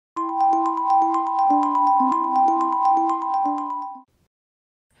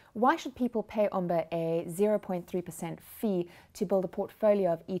Why should people pay Omba a 0.3% fee to build a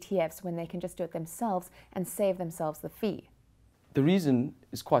portfolio of ETFs when they can just do it themselves and save themselves the fee? The reason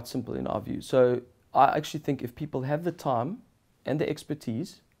is quite simple in our view. So I actually think if people have the time and the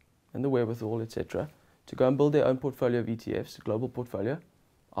expertise and the wherewithal, etc., to go and build their own portfolio of ETFs, a global portfolio,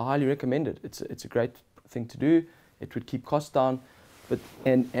 I highly recommend it. It's a great thing to do. It would keep costs down,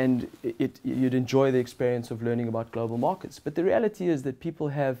 and you'd enjoy the experience of learning about global markets. But the reality is that people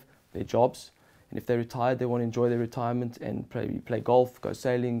have their jobs, and if they're retired, they want to enjoy their retirement and play golf, go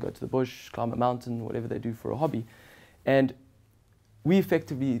sailing, go to the bush, climb a mountain, whatever they do for a hobby. And we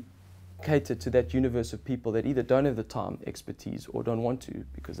effectively cater to that universe of people that either don't have the time, expertise, or don't want to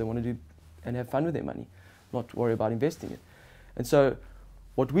because they want to do and have fun with their money, not worry about investing it. And so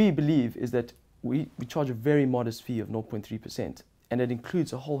what we believe is that we charge a very modest fee of 0.3%, and it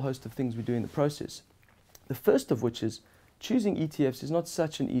includes a whole host of things we do in the process. The first of which is choosing ETFs is not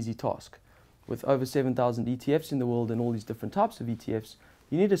such an easy task. With over 7,000 ETFs in the world and all these different types of ETFs,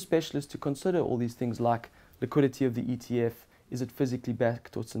 you need a specialist to consider all these things like liquidity of the ETF, is it physically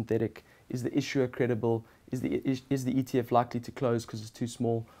backed or synthetic, is the issuer credible, is the ETF likely to close because it's too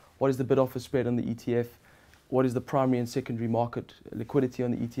small, what is the bid-offer spread on the ETF, what is the primary and secondary market liquidity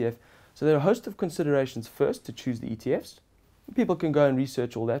on the ETF. So there are a host of considerations first to choose the ETFs. People can go and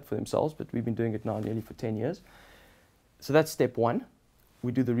research all that for themselves, but we've been doing it now nearly for 10 years. So that's step one.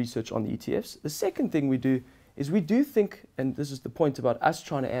 We do the research on the ETFs. The second thing we do is we do think, and this is the point about us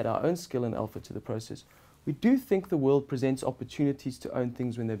trying to add our own skill and alpha to the process, we do think the world presents opportunities to own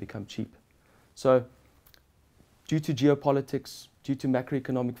things when they become cheap. So due to geopolitics, due to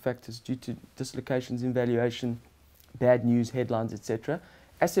macroeconomic factors, due to dislocations in valuation, bad news, headlines, etc.,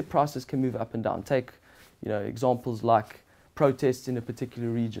 asset prices can move up and down. Take examples like protests in a particular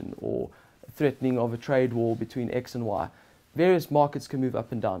region or threatening of a trade war between X and Y. Various markets can move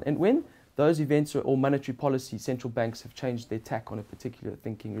up and down. And when those events or monetary policy, central banks have changed their tack on a particular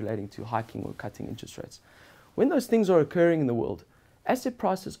thinking relating to hiking or cutting interest rates. When those things are occurring in the world, asset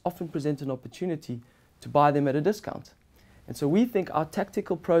prices often present an opportunity to buy them at a discount. And so we think our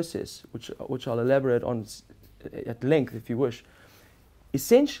tactical process, which I'll elaborate on at length if you wish,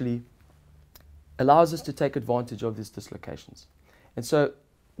 essentially allows us to take advantage of these dislocations. And so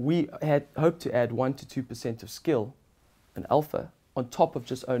we had hoped to add 1 to 2% of skill and alpha on top of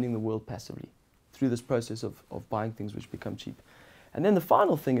just owning the world passively through this process of buying things which become cheap. And then the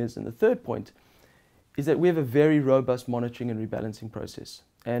final thing is, and the third point, is that we have a very robust monitoring and rebalancing process.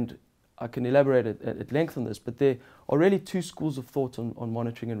 And I can elaborate at length on this, but there are really two schools of thought on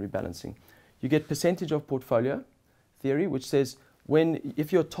monitoring and rebalancing. You get percentage of portfolio theory, which says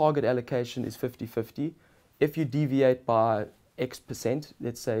if your target allocation is 50-50, if you deviate by X percent,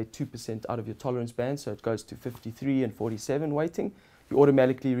 let's say 2% out of your tolerance band, so it goes to 53 and 47 weighting, you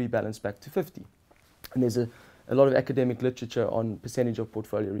automatically rebalance back to 50. And there's a lot of academic literature on percentage of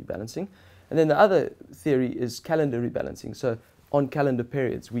portfolio rebalancing. And then the other theory is calendar rebalancing. So on calendar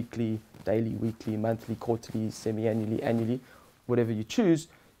periods, weekly, daily, weekly, monthly, quarterly, semi-annually, annually, whatever you choose,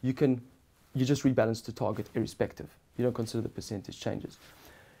 you just rebalance to target irrespective. You don't consider the percentage changes.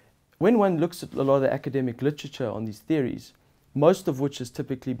 When one looks at a lot of the academic literature on these theories, most of which has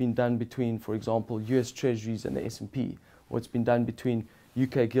typically been done between, for example, US Treasuries and the S&P, or it's been done between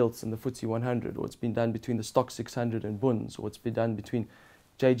UK gilts and the FTSE 100, or it's been done between the Stock 600 and bunds, or it's been done between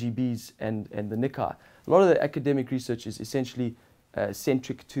JGBs and the Nikkei. A lot of the academic research is essentially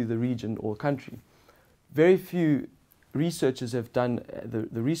centric to the region or country. Very few researchers have done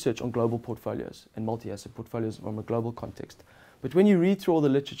the research on global portfolios and multi-asset portfolios from a global context. But when you read through all the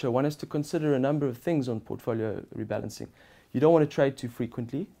literature, one has to consider a number of things on portfolio rebalancing. You don't want to trade too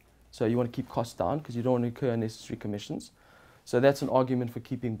frequently, so you want to keep costs down because you don't want to incur unnecessary commissions. So that's an argument for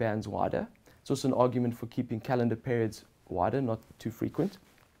keeping bands wider. It's also an argument for keeping calendar periods wider, not too frequent.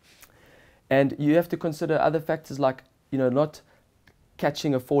 And you have to consider other factors like, not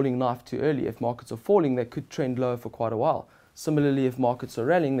catching a falling knife too early. If markets are falling, they could trend lower for quite a while. Similarly, if markets are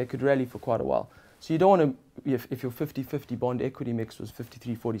rallying, they could rally for quite a while. So you don't want to, if your 50-50 bond equity mix was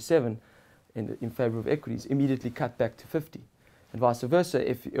 53-47 in favor of equities, immediately cut back to 50. And vice versa,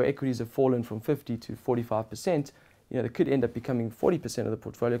 if your equities have fallen from 50 to 45%, they could end up becoming 40% of the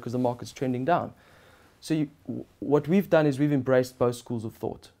portfolio because the market's trending down. So what we've done is we've embraced both schools of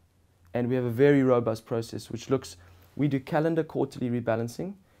thought. And we have a very robust process which we do calendar quarterly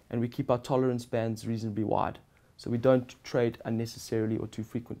rebalancing, and we keep our tolerance bands reasonably wide. So we don't trade unnecessarily or too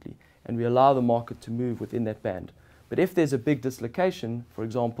frequently. And we allow the market to move within that band. But if there's a big dislocation, for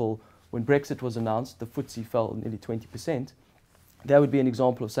example, when Brexit was announced, the FTSE fell nearly 20%, that would be an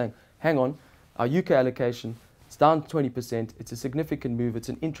example of saying, hang on, our UK allocation is down 20%. It's a significant move. It's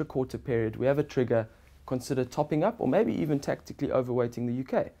an intra-quarter period. We have a trigger. Consider topping up or maybe even tactically overweighting the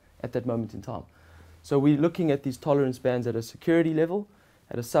UK at that moment in time. So we're looking at these tolerance bands at a security level,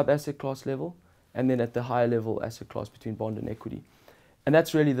 at a sub-asset class level, and then at the higher level asset class between bond and equity. And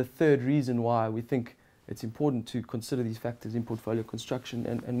that's really the third reason why we think it's important to consider these factors in portfolio construction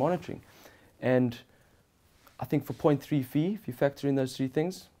and monitoring. And I think for 0.3 fee, if you factor in those three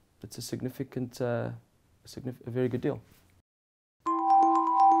things, it's a significant, a very good deal.